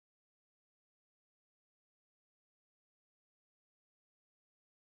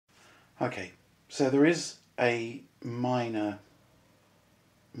Okay, so there is a minor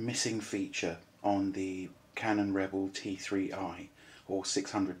missing feature on the Canon Rebel T3i or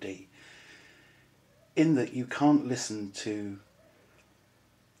 600D, in that you can't listen to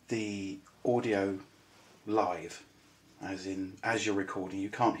the audio live, as you're recording. You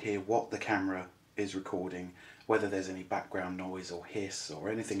can't hear what the camera is recording, whether there's any background noise or hiss or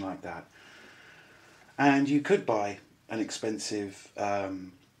anything like that. And you could buy an expensive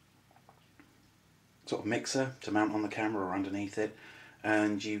sort of mixer to mount on the camera or underneath it,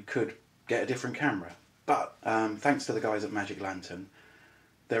 and you could get a different camera. But thanks to the guys at Magic Lantern,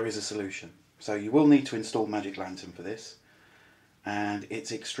 there is a solution. So you will need to install Magic Lantern for this, and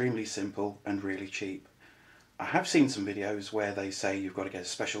it's extremely simple and really cheap. I have seen some videos where they say you've got to get a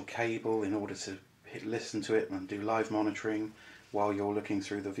special cable in order to listen to it and do live monitoring while you're looking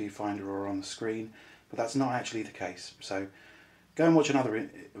through the viewfinder or on the screen, but that's not actually the case. So go and watch another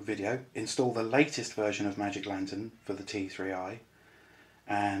video, install the latest version of Magic Lantern for the T3i,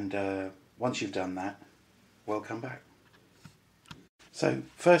 and once you've done that, we'll come back. So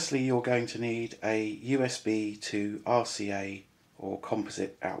firstly, you're going to need a USB to RCA or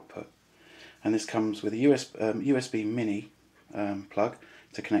composite output, and this comes with a USB mini plug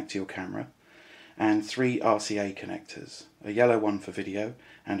to connect to your camera, and 3 RCA connectors, a yellow one for video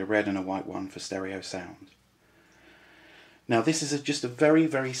and a red and a white one for stereo sound. Now this is just a very,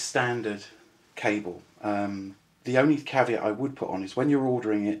 very standard cable. The only caveat I would put on is when you're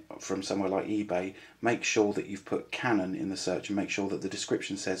ordering it from somewhere like eBay, make sure that you've put Canon in the search and make sure that the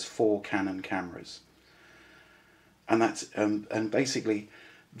description says 4 Canon cameras. And that's and basically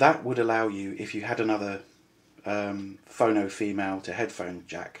that would allow you, if you had another phono female to headphone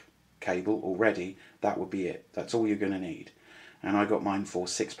jack cable already, that would be it. That's all you're going to need. And I got mine for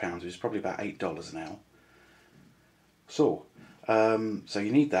 £6, which is probably about $8 now. So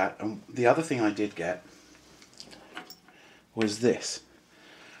you need that. And the other thing I did get was this,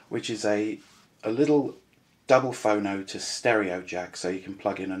 which is a little double phono to stereo jack, so you can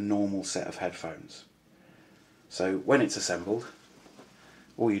plug in a normal set of headphones. So when it's assembled,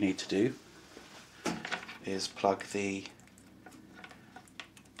 all you need to do is plug the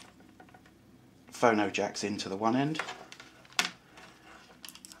phono jacks into the one end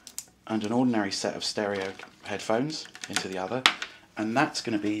and an ordinary set of stereo headphones into the other, and that's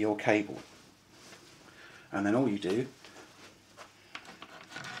going to be your cable. And then all you do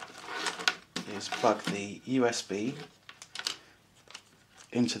is plug the USB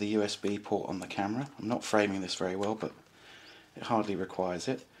into the USB port on the camera. I'm not framing this very well, but it hardly requires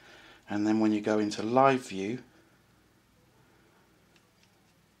it. And then when you go into live view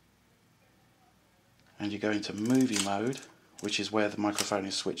and you go into movie mode, which is where the microphone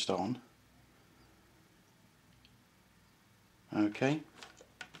is switched on, okay,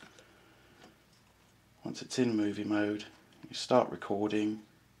 once it's in movie mode, you start recording,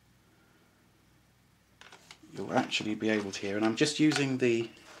 you'll actually be able to hear, and I'm just using the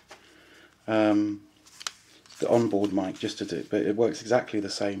onboard mic just to do it, but it works exactly the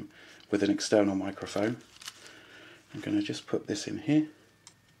same with an external microphone. I'm going to just put this in here.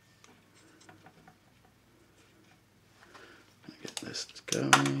 Get this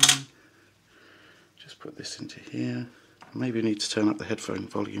going. Just put this into here. Maybe I need to turn up the headphone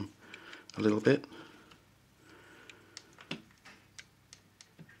volume a little bit.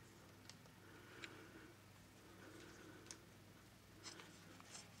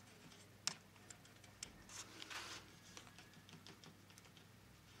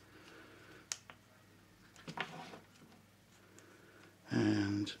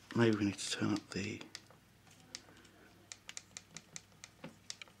 And maybe we need to turn up the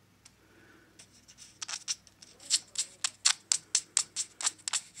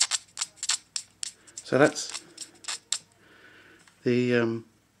so that's the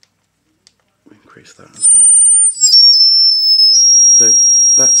increase that as well. So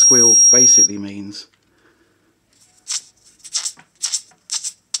that squeal basically means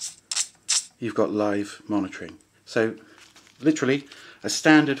you've got live monitoring. So literally a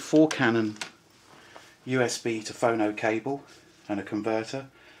standard 4 Canon USB to phono cable and a converter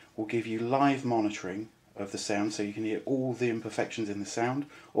will give you live monitoring of the sound, so you can hear all the imperfections in the sound,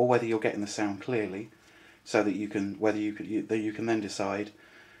 or whether you're getting the sound clearly, so that you can you can then decide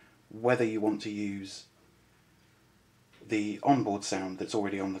whether you want to use the onboard sound that's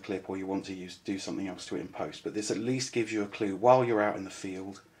already on the clip, or you want to do something else to it in post. But this at least gives you a clue while you're out in the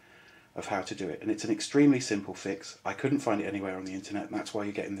field of how to do it, and it's an extremely simple fix. I couldn't find it anywhere on the internet, and that's why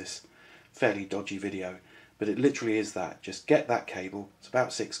you're getting this fairly dodgy video, but it literally is that. Just get that cable, it's about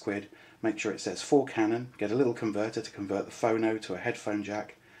 £6, make sure it says 4 Canon, get a little converter to convert the phono to a headphone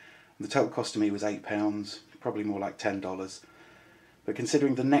jack, The total cost to me was £8, probably more like $10. But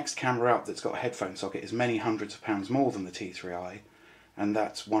considering the next camera up that's got a headphone socket is many hundreds of pounds more than the T3i, and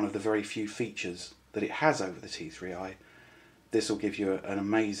that's one of the very few features that it has over the T3i, this will give you an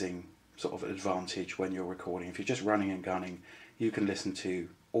amazing sort of advantage when you're recording. If you're just running and gunning, you can listen to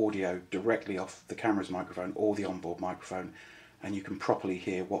audio directly off the camera's microphone or the onboard microphone, and you can properly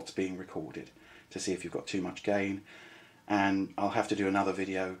hear what's being recorded to see if you've got too much gain. And I'll have to do another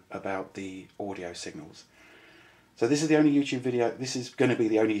video about the audio signals. So this is the only YouTube video, this is going to be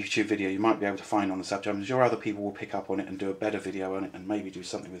the only YouTube video you might be able to find on the subject. I'm sure other people will pick up on it and do a better video on it and maybe do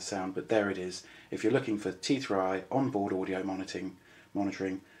something with sound, but there it is. If you're looking for T3i onboard audio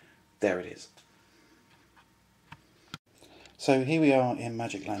monitoring, there it is. So here we are in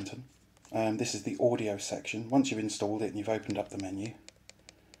Magic Lantern. This is the audio section. Once you've installed it and you've opened up the menu,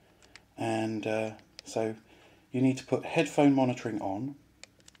 and so you need to put headphone monitoring on,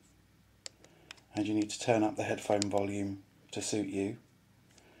 and you need to turn up the headphone volume to suit you,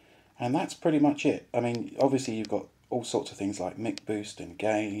 and that's pretty much it. I mean, obviously you've got all sorts of things like mic boost and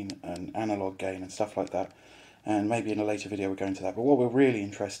gain and analog gain and stuff like that, and maybe in a later video we'll go into that. But what we're really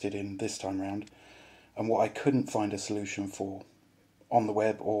interested in this time round, and what I couldn't find a solution for on the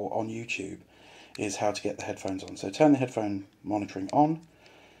web or on YouTube, is how to get the headphones on. So turn the headphone monitoring on,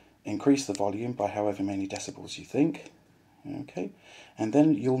 increase the volume by however many decibels you think, okay, and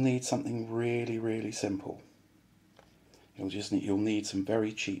then you'll need something really simple. You'll need some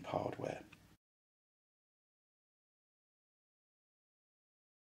very cheap hardware.